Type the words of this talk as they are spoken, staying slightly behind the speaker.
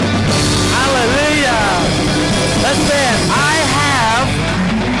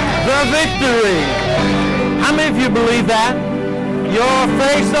victory. How many of you believe that? Your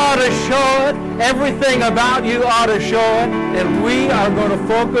face ought to show it. Everything about you ought to show it. And we are going to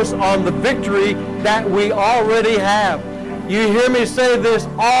focus on the victory that we already have. You hear me say this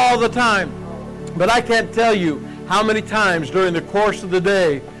all the time, but I can't tell you how many times during the course of the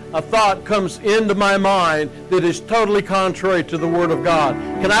day a thought comes into my mind that is totally contrary to the Word of God.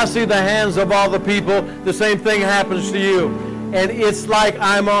 Can I see the hands of all the people? The same thing happens to you. And it's like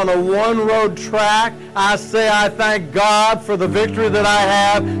I'm on a one-road track. I say I thank God for the victory that I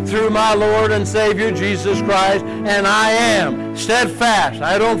have through my Lord and Savior, Jesus Christ. And I am steadfast.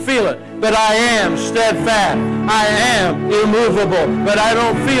 I don't feel it, but I am steadfast. I am immovable, but I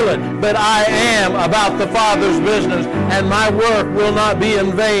don't feel it. But I am about the Father's business, and my work will not be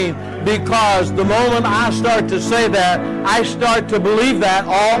in vain. Because the moment I start to say that, I start to believe that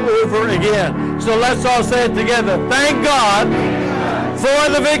all over again. So let's all say it together. Thank God for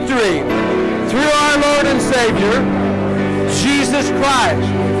the victory through our Lord and Savior, Jesus Christ.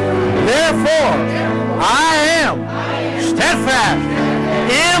 Therefore, I am steadfast,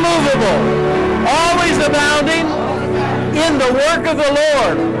 immovable, always abounding in the work of the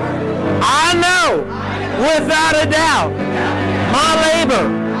Lord. I know, without a doubt, my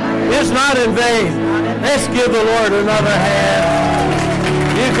labor is not in vain. Let's give the Lord another hand.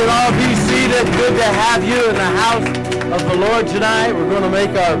 You can all be seated. Good to have you in the house of the Lord tonight. We're going to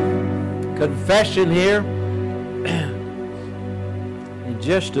make our confession here in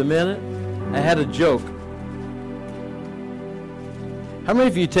just a minute. I had a joke. How many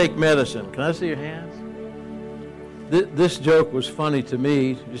of you take medicine? Can I see your hands? This joke was funny to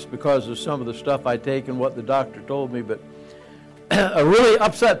me just because of some of the stuff I take and what the doctor told me, but a really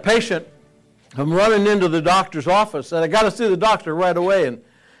upset patient, I'm running into the doctor's office, and I got to see the doctor right away.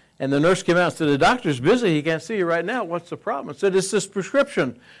 And the nurse came out and said, the doctor's busy. He can't see you right now. What's the problem? I said, it's this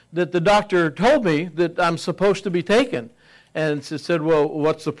prescription that the doctor told me that I'm supposed to be taking. And she said, well,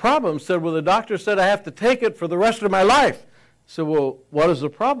 what's the problem? I said, well, the doctor said I have to take it for the rest of my life. I said, well, what is the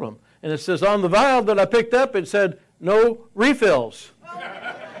problem? And it says, on the vial that I picked up, it said, no refills.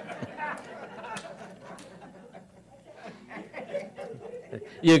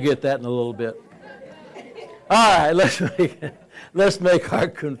 You'll get that in a little bit. All right, let's make our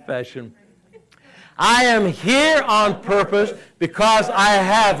confession. I am here on purpose because I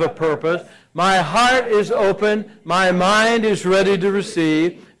have a purpose. My heart is open. My mind is ready to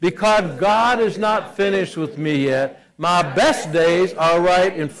receive because God is not finished with me yet. My best days are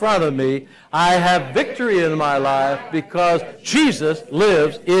right in front of me. I have victory in my life because Jesus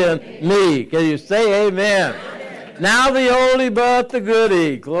lives in me. Can you say amen? Now the oldie but the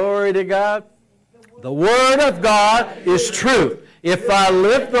goodie. Glory to God. The Word of God is truth. If I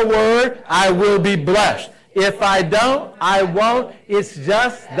live the Word, I will be blessed. If I don't, I won't. It's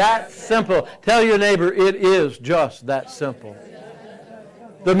just that simple. Tell your neighbor, it is just that simple.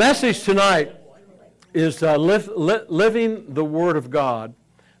 The message tonight is living the Word of God,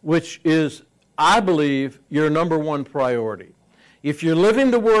 which is, I believe, your number one priority. If you're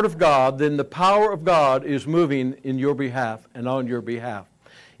living the Word of God, then the power of God is moving in your behalf and on your behalf.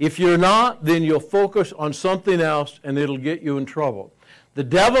 If you're not, then you'll focus on something else and it'll get you in trouble. The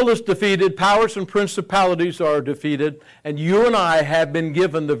devil is defeated, powers and principalities are defeated, and you and I have been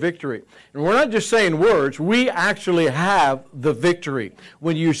given the victory. And we're not just saying words, we actually have the victory.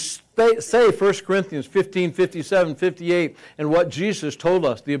 When you say 1 Corinthians 15, 57, 58, and what Jesus told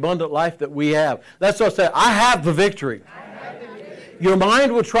us, the abundant life that we have, that's what I say, I have the victory. Your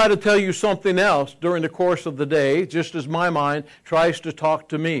mind will try to tell you something else during the course of the day, just as my mind tries to talk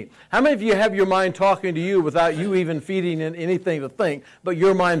to me. How many of you have your mind talking to you without you even feeding in anything to think, but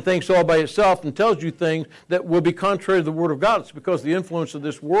your mind thinks all by itself and tells you things that will be contrary to the Word of God? It's because of the influence of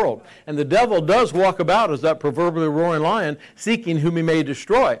this world. And the devil does walk about as that proverbial roaring lion, seeking whom he may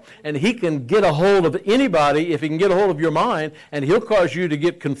destroy. And he can get a hold of anybody if he can get a hold of your mind, and he'll cause you to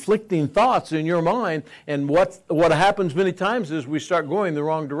get conflicting thoughts in your mind. And what happens many times is we start going the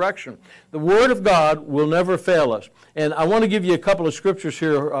wrong direction. The Word of God will never fail us. And I want to give you a couple of scriptures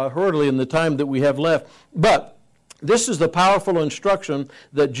here hurriedly in the time that we have left. But this is the powerful instruction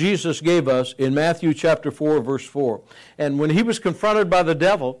that Jesus gave us in Matthew chapter 4, verse 4. And when he was confronted by the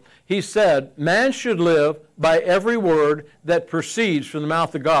devil, he said, man should live by every word that proceeds from the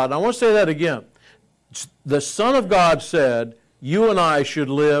mouth of God. And I want to say that again. The Son of God said, you and I should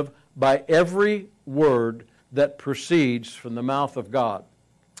live by every word that proceeds from the mouth of God.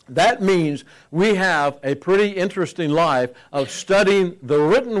 That means we have a pretty interesting life of studying the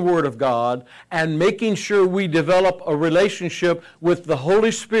written Word of God and making sure we develop a relationship with the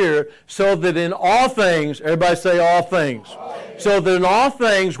Holy Spirit so that in all things, everybody say all things, so that in all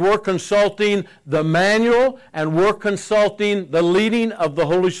things we're consulting the manual and we're consulting the leading of the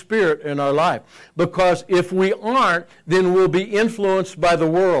Holy Spirit in our life. Because if we aren't, then we'll be influenced by the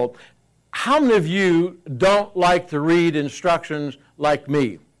world. How many of you don't like to read instructions like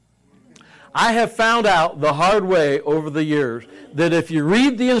me? I have found out the hard way over the years that if you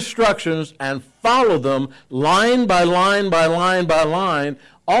read the instructions and follow them line by line by line by line,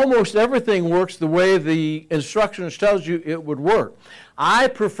 almost everything works the way the instructions tells you it would work. I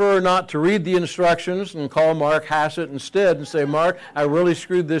prefer not to read the instructions and call Mark Hassett instead and say, Mark, I really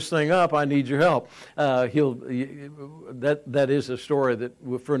screwed this thing up. I need your help. That is a story that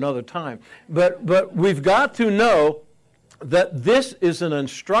for another time. But we've got to know that this is an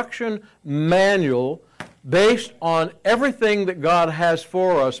instruction manual based on everything that God has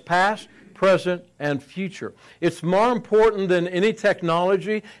for us, past, present, and future. It's more important than any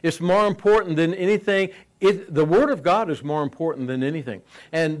technology. It's more important than anything. The Word of God is more important than anything.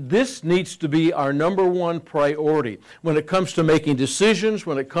 And this needs to be our number one priority. When it comes to making decisions,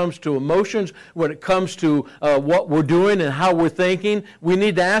 when it comes to emotions, when it comes to what we're doing and how we're thinking, we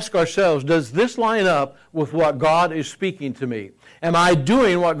need to ask ourselves, does this line up with what God is speaking to me? Am I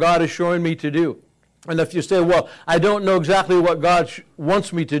doing what God is showing me to do? And if you say, well, I don't know exactly what God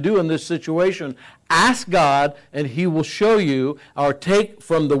wants me to do in this situation, ask God and He will show you, or take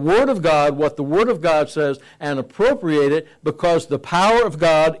from the Word of God what the Word of God says and appropriate it, because the power of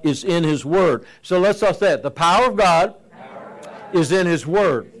God is in His Word. So let's all say it. The power of God is in His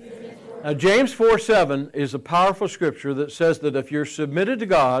Word. Now, James 4:7 is a powerful scripture that says that if you're submitted to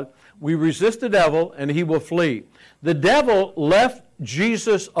God, we resist the devil and he will flee. The devil left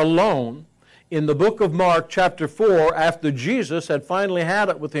Jesus alone in the book of Mark chapter 4 after Jesus had finally had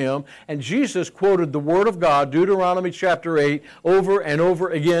it with him, and Jesus quoted the Word of God, Deuteronomy chapter 8, over and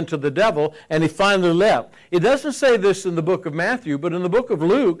over again to the devil, and he finally left. It doesn't say this in the book of Matthew, but in the book of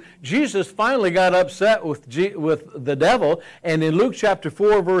Luke, Jesus finally got upset with the devil, and in Luke chapter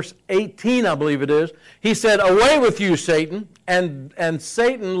 4 verse 18, I believe it is, he said, "Away with you, Satan." And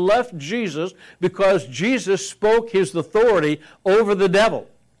Satan left Jesus because Jesus spoke his authority over the devil.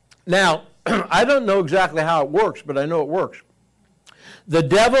 Now, I don't know exactly how it works, but I know it works. The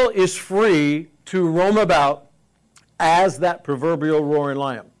devil is free to roam about as that proverbial roaring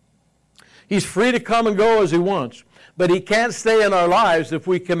lion. He's free to come and go as he wants, but he can't stay in our lives if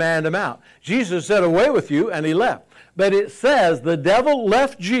we command him out. Jesus said, "Away with you," and he left. But it says the devil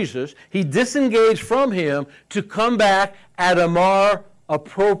left Jesus, he disengaged from him to come back at a more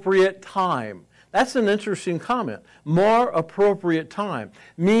appropriate time. That's an interesting comment. More appropriate time.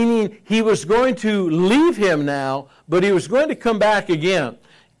 Meaning he was going to leave him now, but he was going to come back again.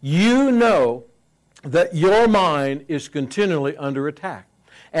 You know that your mind is continually under attack.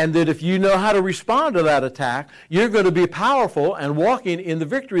 And that if you know how to respond to that attack, you're going to be powerful and walking in the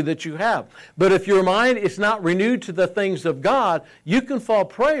victory that you have. But if your mind is not renewed to the things of God, you can fall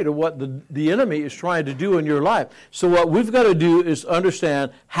prey to what the enemy is trying to do in your life. So what we've got to do is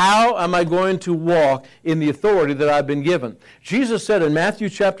understand, how am I going to walk in the authority that I've been given? Jesus said in Matthew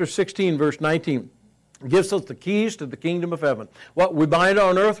chapter 16, verse 19, gives us the keys to the kingdom of heaven. What we bind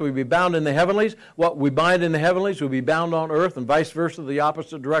on earth will be bound in the heavenlies. What we bind in the heavenlies will be bound on earth, and vice versa, the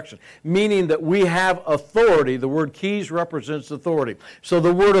opposite direction. Meaning that we have authority. The word keys represents authority. So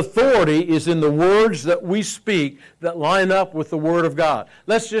the word authority is in the words that we speak that line up with the Word of God.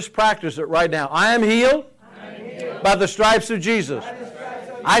 Let's just practice it right now. I am healed, by the stripes of Jesus.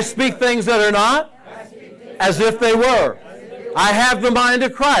 I speak things that are not as if they were. I have the mind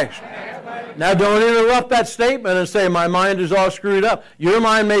of Christ. Now, don't interrupt that statement and say, my mind is all screwed up. Your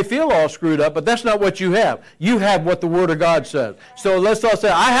mind may feel all screwed up, but that's not what you have. You have what the Word of God says. So let's all say,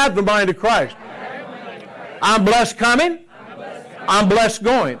 I have the mind of Christ. I'm blessed coming. I'm blessed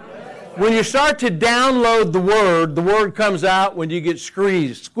going. When you start to download the Word comes out when you get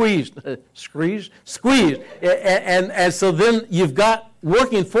squeezed. And so then you've got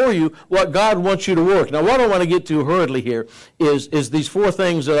working for you what God wants you to work. Now, what I want to get to hurriedly here is these four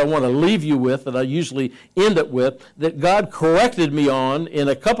things that I want to leave you with, that I usually end it with, that God corrected me on in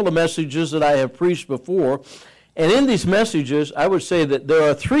a couple of messages that I have preached before. And in these messages, I would say that there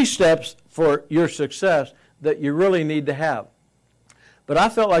are 3 steps for your success that you really need to have. But I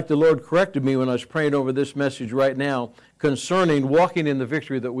felt like the Lord corrected me when I was praying over this message right now concerning walking in the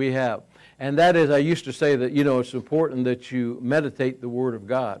victory that we have. And that is, I used to say that, it's important that you meditate the Word of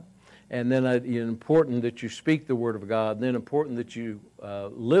God. and then it's important that you speak the Word of God, and then important that you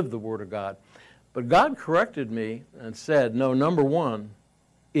live the Word of God. But God corrected me and said, no, number one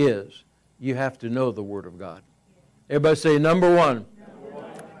is you have to know the Word of God. Everybody say, number one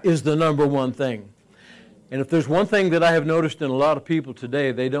is the number one thing. And if there's one thing that I have noticed in a lot of people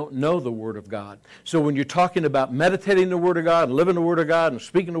today, they don't know the Word of God. So when you're talking about meditating the Word of God, and living the Word of God, and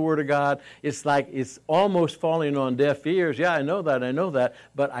speaking the Word of God, it's like it's almost falling on deaf ears. Yeah, I know that,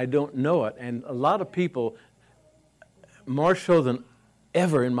 but I don't know it. And a lot of people, more so than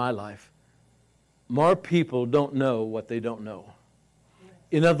ever in my life, more people don't know what they don't know.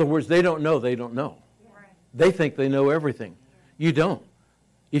 In other words, they don't know they don't know. They think they know everything. You don't.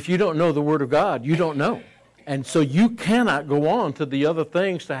 If you don't know the Word of God, you don't know. And so you cannot go on to the other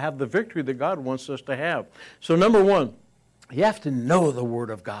things to have the victory that God wants us to have. So number one, you have to know the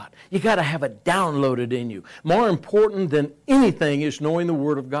Word of God. You got to have it downloaded in you. More important than anything is knowing the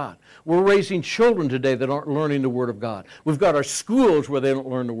Word of God. We're raising children today that aren't learning the Word of God. We've got our schools where they don't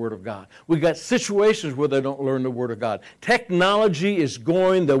learn the Word of God. We've got situations where they don't learn the Word of God. Technology is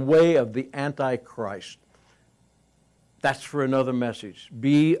going the way of the Antichrist. That's for another message.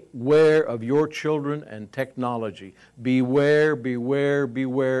 Beware of your children and technology. Beware, beware,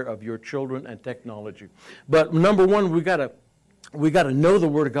 beware of your children and technology. But number one, we got to know the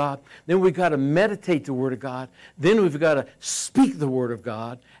Word of God. Then we've got to meditate the Word of God. Then we've got to speak the Word of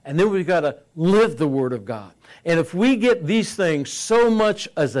God. And then we've got to live the Word of God. And if we get these things so much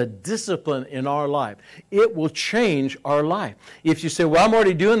as a discipline in our life, it will change our life. If you say, well, I'm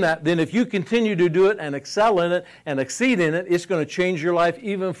already doing that, then if you continue to do it and excel in it and exceed in it, it's going to change your life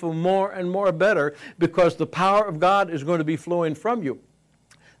even for more and more better, because the power of God is going to be flowing from you.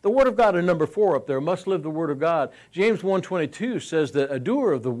 The Word of God in number 4 up there, must live the Word of God. James 1:22 says that a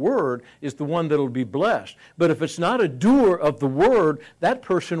doer of the Word is the one that will be blessed. But if it's not a doer of the Word, that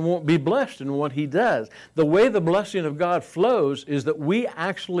person won't be blessed in what he does. The way the blessing of God flows is that we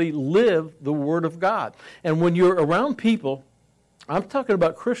actually live the Word of God. And when you're around people, I'm talking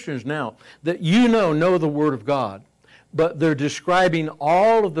about Christians now, that know the Word of God, but they're describing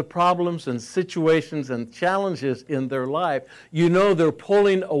all of the problems and situations and challenges in their life, they're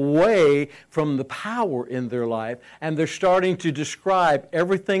pulling away from the power in their life, and they're starting to describe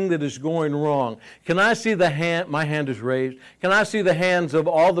everything that is going wrong. Can I see the hand? My hand is raised. Can I see the hands of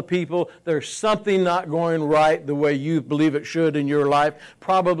all the people? There's something not going right the way you believe it should in your life.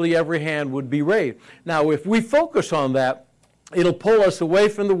 Probably every hand would be raised. Now, if we focus on that, it'll pull us away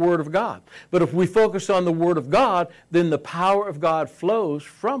from the Word of God. But if we focus on the Word of God, then the power of God flows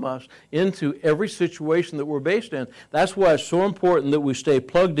from us into every situation that we're based in. That's why it's so important that we stay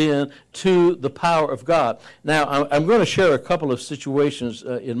plugged in to the power of God. Now, I'm going to share a couple of situations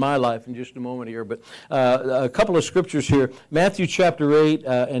in my life in just a moment here, but a couple of scriptures here. Matthew chapter 8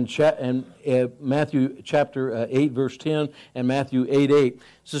 and Matthew chapter 8, verse 10, and Matthew 8:8.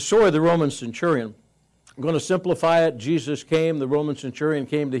 It's the story of the Roman centurion. I'm going to simplify it. Jesus came, the Roman centurion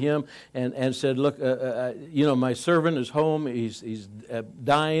came to him and said, look, my servant is home, he's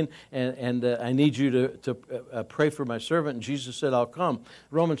dying, and I need you to pray for my servant. And Jesus said, I'll come.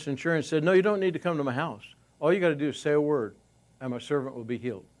 The Roman centurion said, no, you don't need to come to my house. All you got to do is say a word, and my servant will be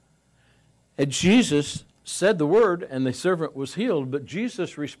healed. And Jesus said the word, and the servant was healed, but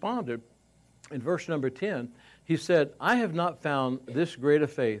Jesus responded in verse number 10. He said, I have not found this great a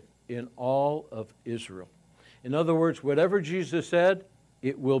faith in all of Israel. In other words, whatever Jesus said,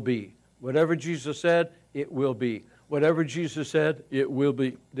 it will be. Whatever Jesus said, it will be. Whatever Jesus said, it will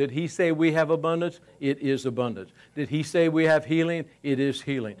be. Did he say we have abundance? It is abundance. Did he say we have healing? It is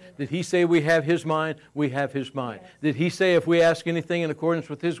healing. Did he say we have his mind? We have his mind. Did he say if we ask anything in accordance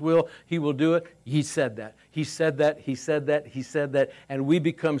with his will, he will do it? He said that. He said that. He said that. He said that. And we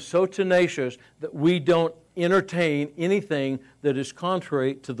become so tenacious that we don't entertain anything that is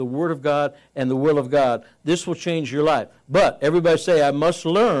contrary to the Word of God and the will of God. This will change your life. But everybody say, I must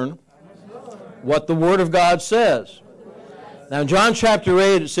learn what the Word of God says. Now in John chapter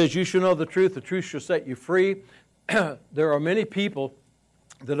 8 it says, you shall know the truth shall set you free. There are many people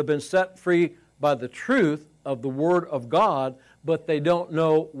that have been set free by the truth of the Word of God, but they don't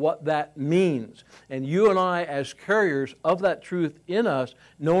know what that means. And you and I, as carriers of that truth in us,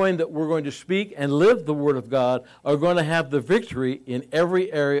 knowing that we're going to speak and live the Word of God, are going to have the victory in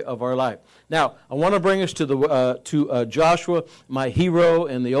every area of our life. Now, I want to bring us to Joshua, my hero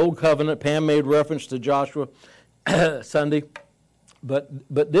in the Old Covenant. Pam made reference to Joshua Sunday. But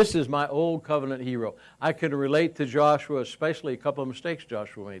this is my Old Covenant hero. I can relate to Joshua, especially a couple of mistakes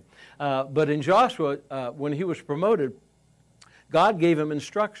Joshua made. But in Joshua, when he was promoted, God gave him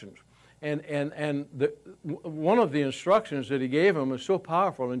instructions. One of the instructions that he gave him is so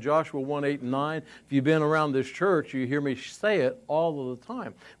powerful in Joshua 1, 8, and 9. If you've been around this church, you hear me say it all of the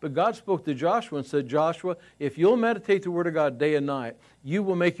time. But God spoke to Joshua and said, Joshua, if you'll meditate the Word of God day and night, you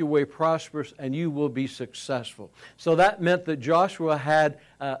will make your way prosperous and you will be successful. So that meant that Joshua had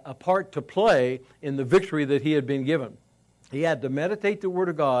a part to play in the victory that he had been given. He had to meditate the Word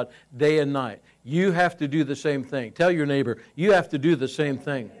of God day and night. You have to do the same thing. Tell your neighbor, you have to do the same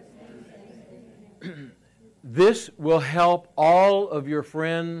thing. This will help all of your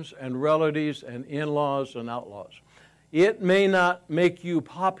friends and relatives and in-laws and outlaws. It may not make you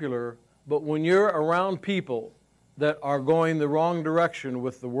popular, but when you're around people that are going the wrong direction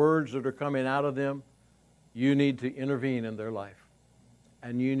with the words that are coming out of them, you need to intervene in their life.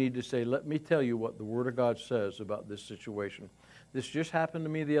 And you need to say, let me tell you what the Word of God says about this situation. This just happened to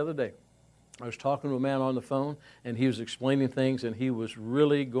me the other day. I was talking to a man on the phone, and he was explaining things, and he was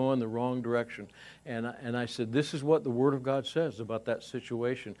really going the wrong direction. And I said, this is what the Word of God says about that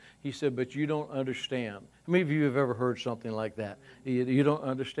situation. He said, but you don't understand. How many of you have ever heard something like that? You don't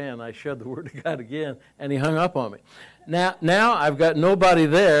understand. I shared the Word of God again, and he hung up on me. Now I've got nobody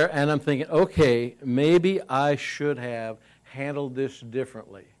there, and I'm thinking, okay, maybe I should have handled this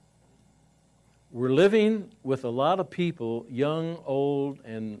differently. We're living with a lot of people, young, old,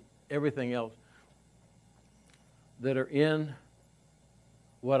 and everything else, that are in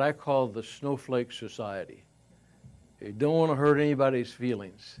what I call the snowflake society. You don't want to hurt anybody's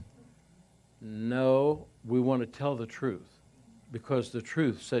feelings. No, we want to tell the truth because the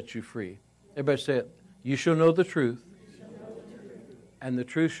truth sets you free. Everybody say it. You shall know the truth, and the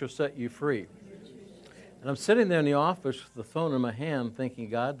truth shall set you free. And I'm sitting there in the office with the phone in my hand thinking,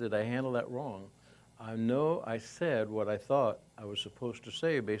 God, did I handle that wrong? I know I said what I thought I was supposed to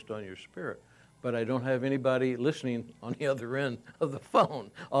say based on your Spirit, but I don't have anybody listening on the other end of the phone.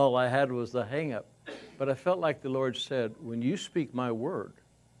 All I had was the hang-up. But I felt like the Lord said, when you speak my word,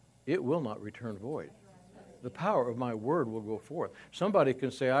 it will not return void. The power of my word will go forth. Somebody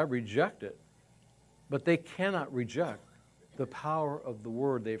can say, I reject it, but they cannot reject the power of the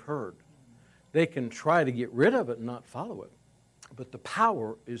word they've heard. They can try to get rid of it and not follow it, but the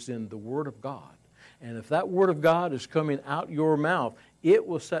power is in the Word of God. And if that Word of God is coming out your mouth, it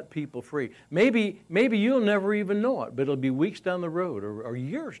will set people free. Maybe you'll never even know it, but it'll be weeks down the road or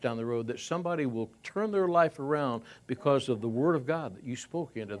years down the road that somebody will turn their life around because of the Word of God that you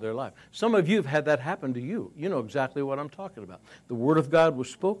spoke into their life. Some of you have had that happen to you. You know exactly what I'm talking about. The Word of God was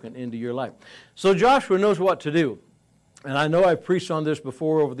spoken into your life. So Joshua knows what to do. And I know I've preached on this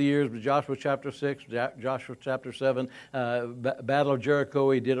before over the years, but Joshua chapter 6, Joshua chapter 7, Battle of Jericho,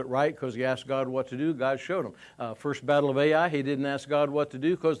 he did it right because he asked God what to do. God showed him. First Battle of Ai, he didn't ask God what to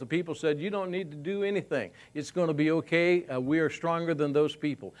do because the people said, you don't need to do anything. It's going to be okay. We are stronger than those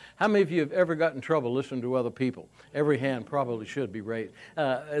people. How many of you have ever got in trouble listening to other people? Every hand probably should be raised.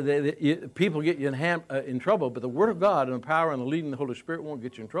 People get you in trouble, but the Word of God and the power and the leading of the Holy Spirit won't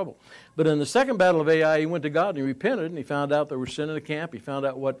get you in trouble. But in the second Battle of Ai, he went to God and he repented and he found out there was sin in the camp. He found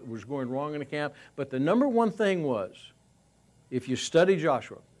out what was going wrong in the camp. But the number one thing was, if you study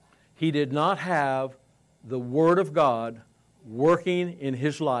Joshua, he did not have the Word of God working in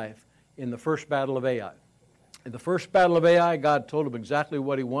his life in the first Battle of Ai. In the first Battle of Ai, God told him exactly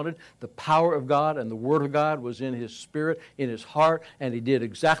what he wanted. The power of God and the Word of God was in his spirit, in his heart, and he did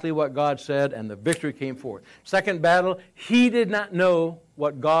exactly what God said, and the victory came forth. Second battle, he did not know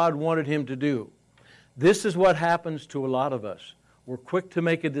what God wanted him to do. This is what happens to a lot of us. We're quick to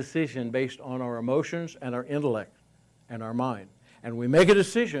make a decision based on our emotions and our intellect and our mind. And we make a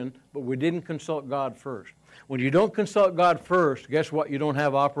decision, but we didn't consult God first. When you don't consult God first, guess what you don't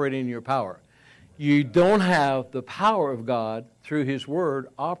have operating in your power? You don't have the power of God through His Word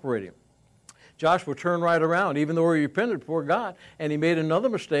operating. Joshua turned right around, even though he repented before God, and he made another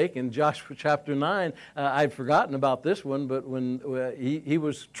mistake in Joshua chapter 9. I'd forgotten about this one, but when he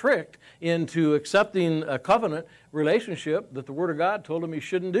was tricked into accepting a covenant relationship that the Word of God told him he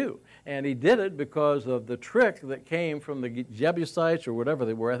shouldn't do. And he did it because of the trick that came from the Jebusites or whatever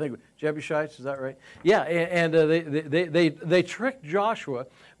they were. I think Jebusites, is that right? Yeah, and they tricked Joshua,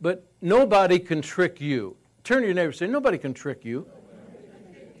 but nobody can trick you. Turn to your neighbor and say, nobody can trick you.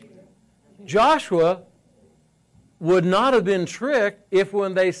 Joshua would not have been tricked if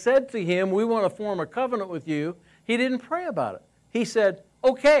when they said to him, we want to form a covenant with you, he didn't pray about it. He said,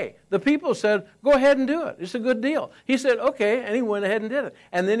 okay. The people said, go ahead and do it. It's a good deal. He said, okay, and he went ahead and did it.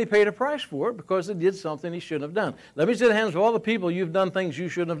 And then he paid a price for it because he did something he shouldn't have done. Let me see the hands of all the people. You've done things you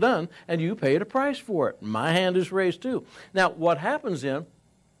shouldn't have done, and you paid a price for it. My hand is raised too. Now, what happens then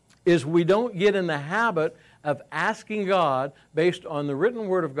is we don't get in the habit of asking God, based on the written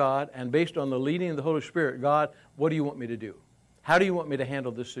Word of God and based on the leading of the Holy Spirit, God, what do you want me to do? How do you want me to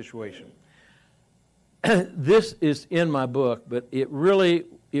handle this situation? This is in my book, but it really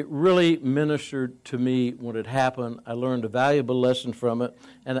ministered to me when it happened. I learned a valuable lesson from it,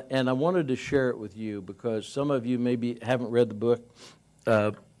 and I wanted to share it with you because some of you maybe haven't read the book.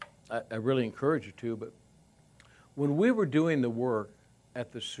 I really encourage you to, but when we were doing the work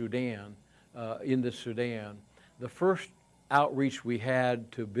at the Sudan, in the Sudan, the first outreach we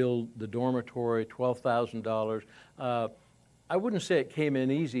had to build the dormitory, $12,000, I wouldn't say it came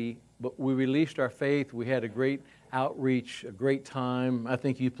in easy, but we released our faith. We had a great outreach, a great time. I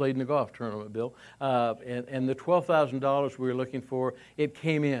think you played in the golf tournament, Bill. And the $12,000 we were looking for, it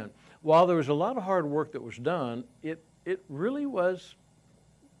came in. While there was a lot of hard work that was done, it really was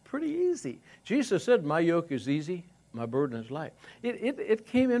pretty easy. Jesus said, my yoke is easy, my burden is light. It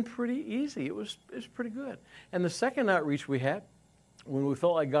came in pretty easy. It was pretty good. And the second outreach we had, when we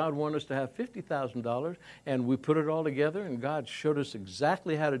felt like God wanted us to have $50,000, and we put it all together, and God showed us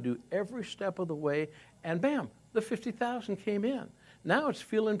exactly how to do every step of the way, and bam, the $50,000 came in. Now it's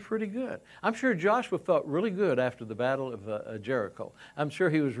feeling pretty good. I'm sure Joshua felt really good after the Battle of Jericho. I'm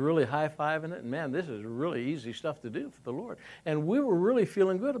sure he was really high-fiving it, and man, this is really easy stuff to do for the Lord. And we were really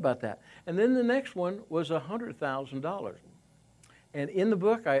feeling good about that. And then the next one was $100,000. And in the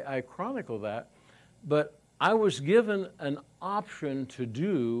book, I chronicle that, but I was given an option to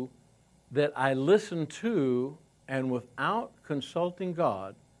do that I listened to, and without consulting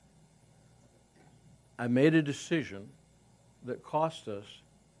God, I made a decision that cost us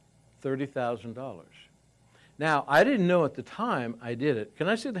 $30,000. Now, I didn't know at the time I did it. Can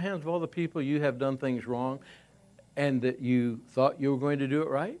I see the hands of all the people you have done things wrong and that you thought you were going to do it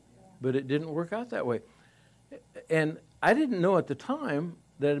right, but it didn't work out that way? And I didn't know at the time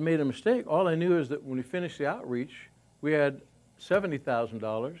that I made a mistake. All I knew is that when we finished the outreach, we had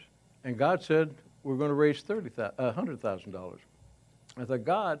 $70,000, and God said we're going to raise $100,000. I thought,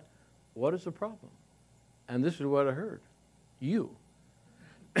 God, what is the problem? And this is what I heard. You.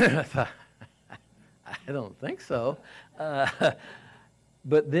 I thought, I don't think so. But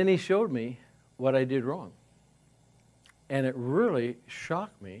then he showed me what I did wrong. And it really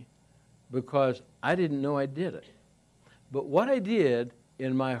shocked me because I didn't know I did it. But what I did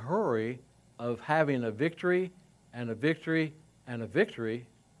in my hurry of having a victory and a victory and a victory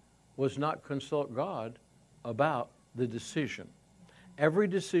was not consult God about the decision. Every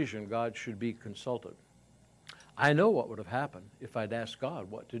decision, God should be consulted. I know what would have happened if I'd asked God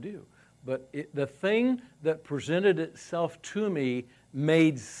what to do. But the thing that presented itself to me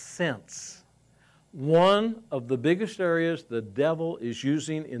made sense. One of the biggest areas the devil is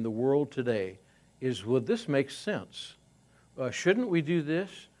using in the world today is, well, this makes sense. Shouldn't we do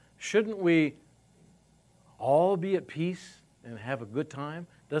this? Shouldn't we all be at peace and have a good time?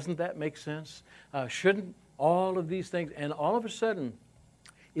 Doesn't that make sense? Shouldn't all of these things? And all of a sudden,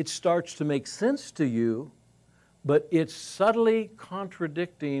 it starts to make sense to you, but it's subtly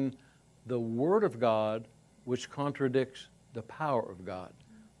contradicting the Word of God, which contradicts the power of God.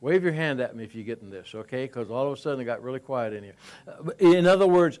 Wave your hand at me if you're getting this, okay? Because all of a sudden it got really quiet in here. In other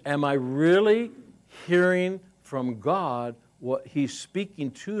words, am I really hearing from God what He's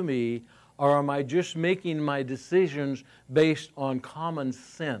speaking to me, or am I just making my decisions based on common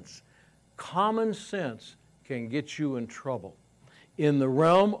sense? Common sense can get you in trouble. In the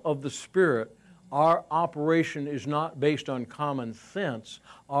realm of the Spirit, our operation is not based on common sense.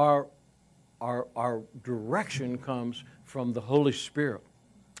 Our direction comes from the Holy Spirit.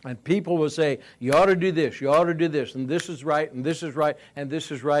 And people will say, you ought to do this, you ought to do this, and this is right, and this is right, and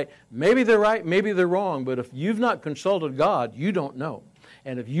this is right. Maybe they're right, maybe they're wrong, but if you've not consulted God, you don't know.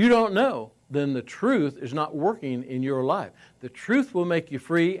 And if you don't know, then the truth is not working in your life. The truth will make you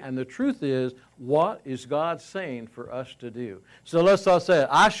free, and the truth is, what is God saying for us to do? So let's all say it.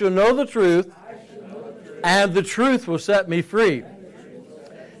 I shall know the truth, and the truth will set me free.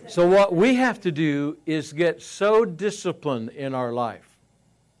 So what we have to do is get so disciplined in our life,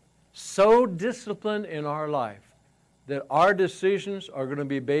 so disciplined in our life, that our decisions are going to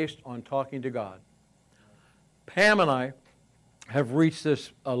be based on talking to God. Pam and I have reached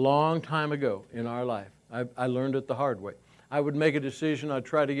this a long time ago in our life. I learned it the hard way. I would make a decision, I'd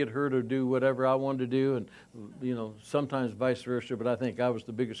try to get her to do whatever I wanted to do, and sometimes vice versa, but I think I was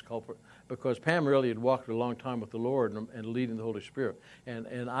the biggest culprit because Pam really had walked a long time with the Lord and leading the Holy Spirit.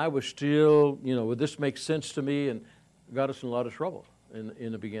 And I was still, well, this makes sense to me, and got us in a lot of trouble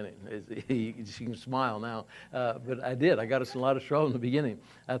in the beginning. She can smile now, but I did. I got us in a lot of trouble in the beginning.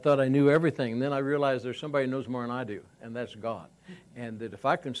 I thought I knew everything, and then I realized there's somebody who knows more than I do, and that's God. And that if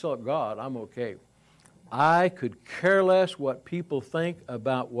I consult God, I'm okay. I could care less what people think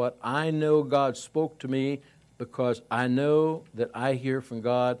about what I know God spoke to me, because I know that I hear from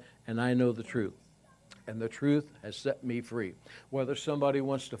God and I know the truth. And the truth has set me free. Whether somebody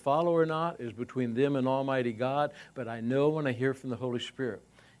wants to follow or not is between them and Almighty God, but I know when I hear from the Holy Spirit.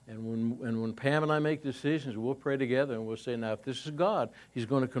 And when Pam and I make decisions, we'll pray together and we'll say, now, if this is God, He's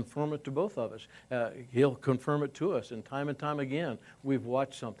going to confirm it to both of us. He'll confirm it to us. And time again, we've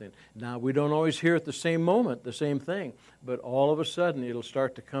watched something. Now, we don't always hear at the same moment the same thing, but all of a sudden it'll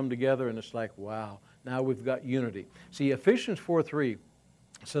start to come together, and it's like, wow, now we've got unity. See, Ephesians 4:3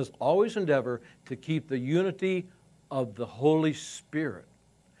 says, always endeavor to keep the unity of the Holy Spirit.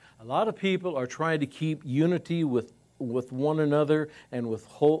 A lot of people are trying to keep unity with one another and with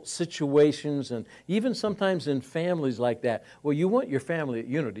whole situations, and even sometimes in families like that. Well, you want your family at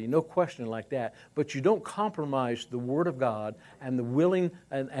unity, no question like that, but you don't compromise the Word of God and the willing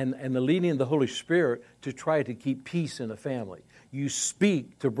and the leading of the Holy Spirit to try to keep peace in a family. You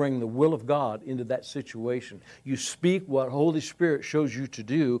speak to bring the will of God into that situation. You speak what Holy Spirit shows you to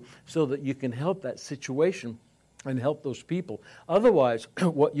do so that you can help that situation and help those people. Otherwise,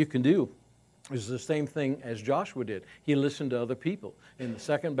 what you can do is the same thing as Joshua did. He listened to other people. In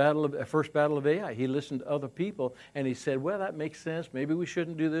the first battle of Ai, he listened to other people, and he said, well, that makes sense. Maybe we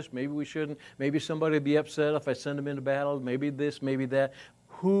shouldn't do this. Maybe we shouldn't. Maybe somebody will be upset if I send them into battle. Maybe this, maybe that.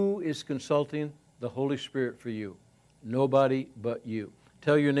 Who is consulting the Holy Spirit for you? Nobody but you.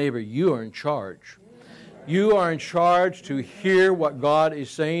 Tell your neighbor, you are in charge. You are in charge to hear what God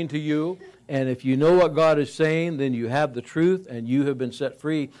is saying to you. And if you know what God is saying, then you have the truth, and you have been set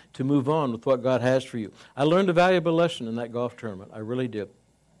free to move on with what God has for you. I learned a valuable lesson in that golf tournament. I really did.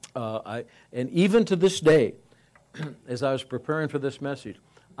 And even to this day, as I was preparing for this message,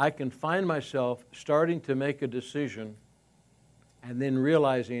 I can find myself starting to make a decision and then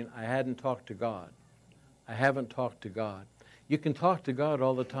realizing I hadn't talked to God. I haven't talked to God. You can talk to God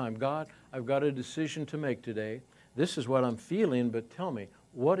all the time. God, I've got a decision to make today. This is what I'm feeling, but tell me,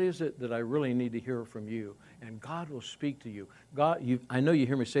 what is it that I really need to hear from you? And God will speak to you. God, I know you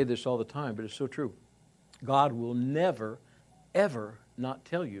hear me say this all the time, but it's so true. God will never, ever not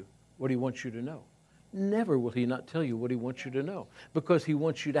tell you what He wants you to know. Never will He not tell you what He wants you to know, because He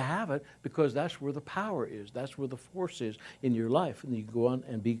wants you to have it, because that's where the power is. That's where the force is in your life, and you go on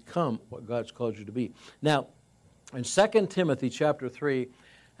and become what God's called you to be. Now, in 2 Timothy chapter 3,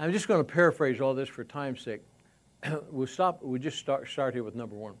 I'm just going to paraphrase all this for time's sake. We'll just start here with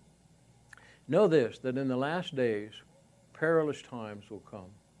number 1. Know this, that in the last days, perilous times will come.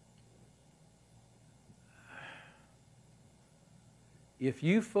 If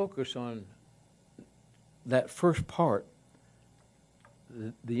you focus on that first part,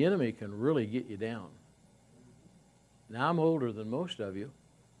 the enemy can really get you down. Now, I'm older than most of you,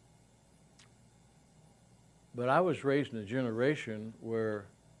 but I was raised in a generation where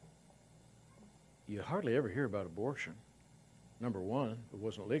you hardly ever hear about abortion. Number one, it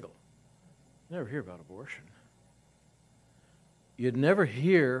wasn't legal. You never hear about abortion. You'd never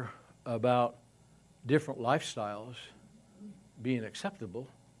hear about different lifestyles being acceptable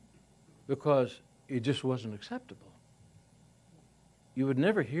because it just wasn't acceptable. You would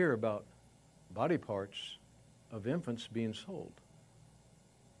never hear about body parts of infants being sold.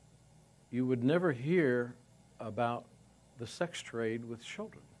 You would never hear about the sex trade with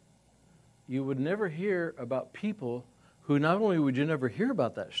children. You would never hear about people who, not only would you never hear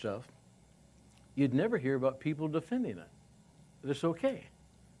about that stuff, you'd never hear about people defending it. It's okay.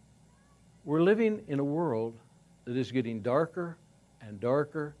 We're living in a world that is getting darker and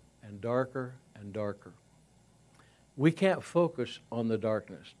darker and darker and darker. We can't focus on the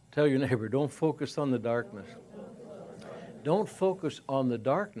darkness. Tell your neighbor, don't focus on the darkness. Don't focus on the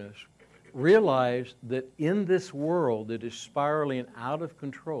darkness. Realize that in this world that is spiraling out of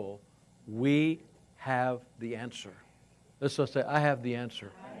control, we have the answer. Let's just say, I have the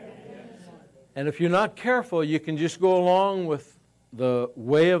answer. And if you're not careful, you can just go along with the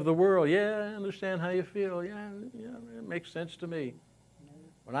way of the world. Yeah, I understand how you feel. Yeah, it makes sense to me.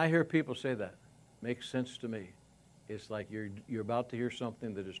 When I hear people say that, makes sense to me, it's like you're about to hear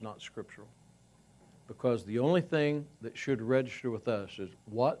something that is not scriptural. Because the only thing that should register with us is,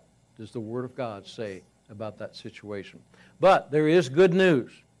 what does the Word of God say about that situation? But there is good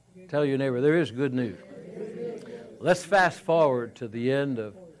news. Tell your neighbor, there is good news. Let's fast forward to the end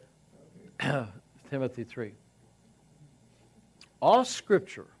of Timothy 3. All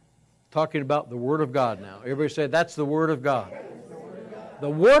Scripture, talking about the Word of God now. Everybody say, that's the Word of God. The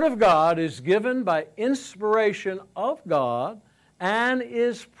Word of God is given by inspiration of God and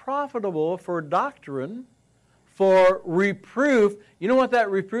is profitable for doctrine, for reproof. You know what that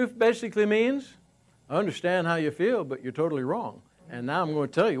reproof basically means? I understand how you feel, but you're totally wrong. And now I'm going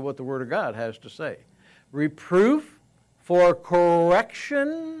to tell you what the Word of God has to say. Reproof for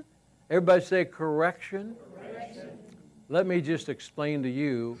correction. Everybody say correction. Correction. Let me just explain to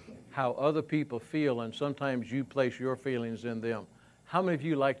you how other people feel, and sometimes you place your feelings in them. How many of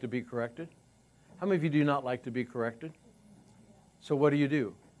you like to be corrected? How many of you do not like to be corrected? So what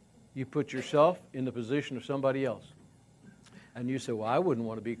do? You put yourself in the position of somebody else. And you say, well, I wouldn't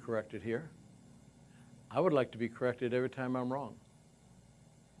want to be corrected here. I would like to be corrected every time I'm wrong.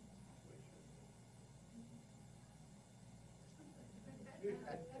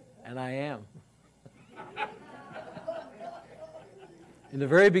 And I am. In the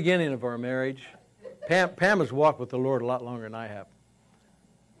very beginning of our marriage, Pam has walked with the Lord a lot longer than I have.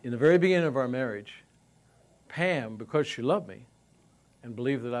 In the very beginning of our marriage, Pam, because she loved me and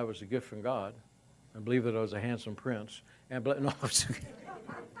believed that I was a gift from God and believed that I was a handsome prince, and no,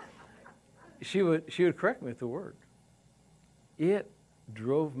 she would correct me with the word. It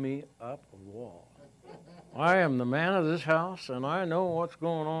drove me up a wall. I am the man of this house, and I know what's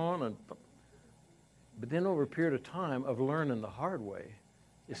going on. But then over a period of time of learning the hard way,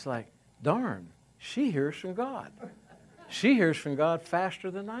 it's like, darn, she hears from God. She hears from God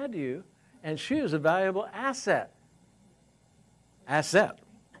faster than I do, and she is a valuable asset.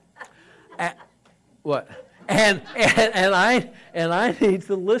 What? And I need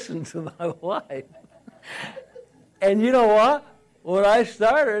to listen to my wife. And you know what? When I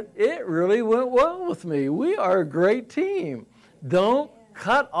started, it really went well with me. We are a great team. Don't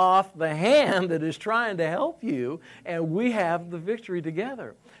cut off the hand that is trying to help you, and we have the victory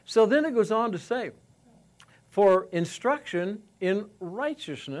together. So then it goes on to say, for instruction in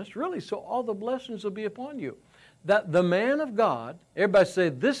righteousness, really, so all the blessings will be upon you. That the man of God, everybody say,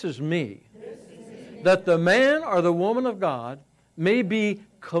 this is me. This is me. That the man or the woman of God may be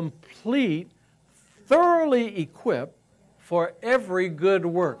complete, thoroughly equipped for every good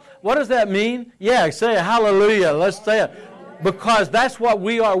work. What does that mean? Yeah, say hallelujah. Let's say it. Because that's what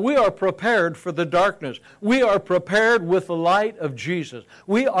we are. We are prepared for the darkness. We are prepared with the light of Jesus.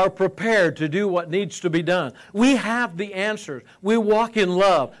 We are prepared to do what needs to be done. We have the answers. We walk in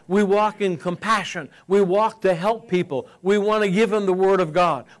love. We walk in compassion. We walk to help people. We want to give them the Word of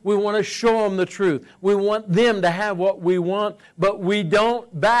God. We want to show them the truth. We want them to have what we want, but we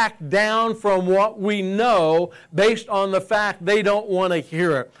don't back down from what we know based on the fact they don't want to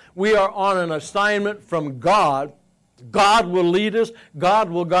hear it. We are on an assignment from God. God will lead us, God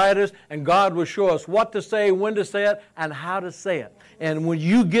will guide us, and God will show us what to say, when to say it, and how to say it. And when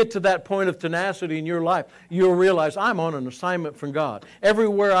you get to that point of tenacity in your life, you'll realize I'm on an assignment from God.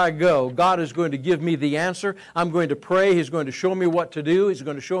 Everywhere I go, God is going to give me the answer. I'm going to pray. He's going to show me what to do. He's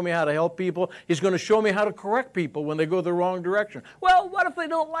going to show me how to help people. He's going to show me how to correct people when they go the wrong direction. Well, what if they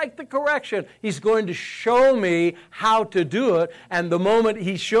don't like the correction? He's going to show me how to do it. And the moment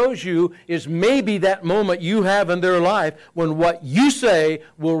He shows you is maybe that moment you have in their life when what you say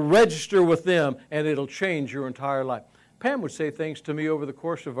will register with them and it'll change your entire life. Pam would say things to me over the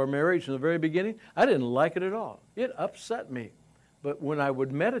course of our marriage in the very beginning. I didn't like it at all. It upset me. But when I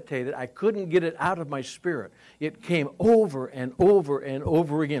would meditate it, I couldn't get it out of my spirit. It came over and over and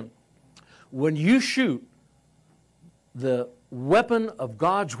over again. When you shoot the weapon of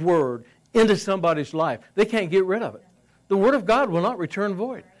God's Word into somebody's life, they can't get rid of it. The Word of God will not return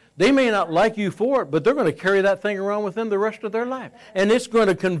void. They may not like you for it, but they're going to carry that thing around with them the rest of their life. And it's going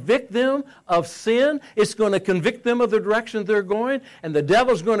to convict them of sin. It's going to convict them of the direction they're going. And the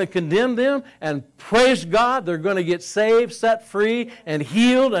devil's going to condemn them. And praise God, they're going to get saved, set free, and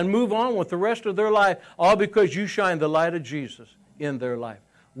healed, and move on with the rest of their life, all because you shine the light of Jesus in their life.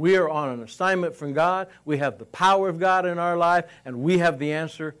 We are on an assignment from God. We have the power of God in our life, and we have the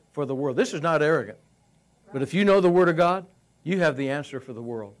answer for the world. This is not arrogant. But if you know the Word of God, you have the answer for the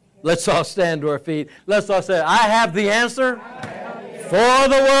world. Let's all stand to our feet. Let's all say, I have the answer for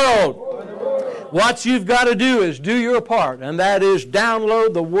the world. What you've got to do is do your part, and that is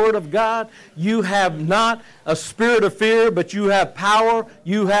download the Word of God. You have not a spirit of fear, but you have power,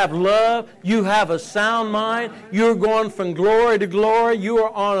 you have love, you have a sound mind. You're going from glory to glory. You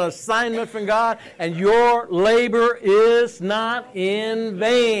are on an assignment from God, and your labor is not in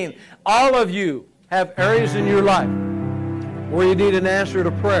vain. All of you have areas in your life where you need an answer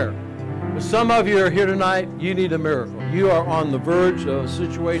to prayer. But some of you are here tonight, you need a miracle. You are on the verge of a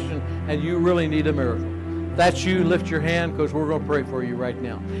situation and you really need a miracle. If that's you, lift your hand because we're going to pray for you right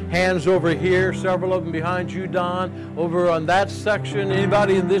now. Hands over here, several of them behind you, Don. Over on that section,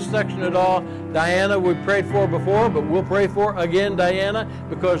 anybody in this section at all? Diana, we prayed for before, but we'll pray for again, Diana,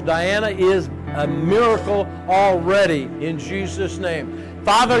 because Diana is a miracle already in Jesus' name.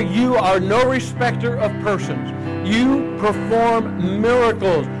 Father, you are no respecter of persons. You perform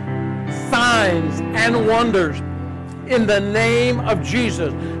miracles, signs, and wonders. In the name of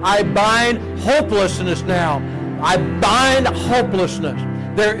Jesus, I bind hopelessness now. I bind hopelessness.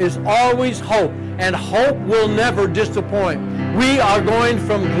 There is always hope, and hope will never disappoint. We are going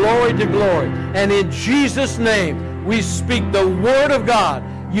from glory to glory, and in Jesus' name, we speak the Word of God.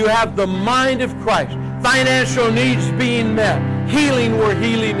 You have the mind of Christ. Financial needs being met, healing where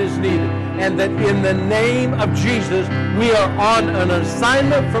healing is needed, and that in the name of Jesus, we are on an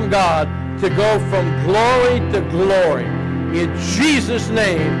assignment from God to go from glory to glory. In Jesus'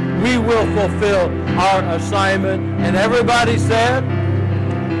 name, we will fulfill our assignment. And everybody said,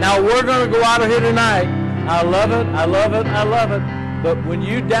 now we're going to go out of here tonight. I love it, I love it, I love it. But when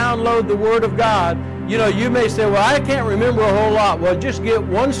you download the Word of God, you know, you may say, well, I can't remember a whole lot. Well, just get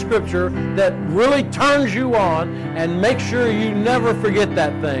one scripture that really turns you on and make sure you never forget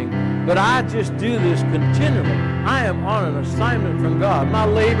that thing. But I just do this continually. I am on an assignment from God. My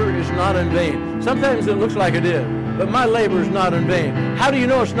labor is not in vain. Sometimes it looks like it is, but my labor is not in vain. How do you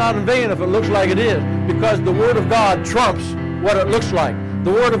know it's not in vain if it looks like it is? Because the Word of God trumps what it looks like.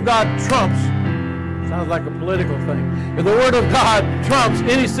 The Word of God trumps. Sounds like a political thing. But the Word of God trumps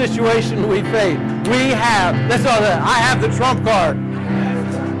any situation we face. We have, that's all that. I have the trump card.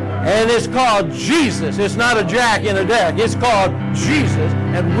 And it's called Jesus. It's not a jack in a deck. It's called Jesus.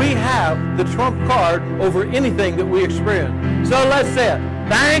 And we have the trump card over anything that we experience. So let's say it.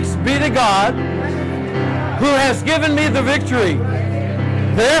 Thanks be to God who has given me the victory.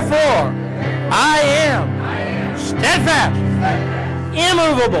 Therefore, I am steadfast,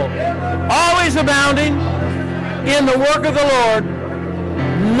 immovable, always abounding in the work of the Lord,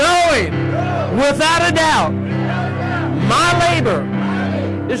 knowing without a doubt my labor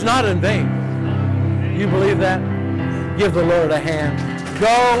is not in vain. You believe that? Give the Lord a hand. Go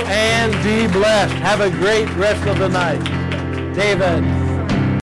and be blessed. Have a great rest of the night. David.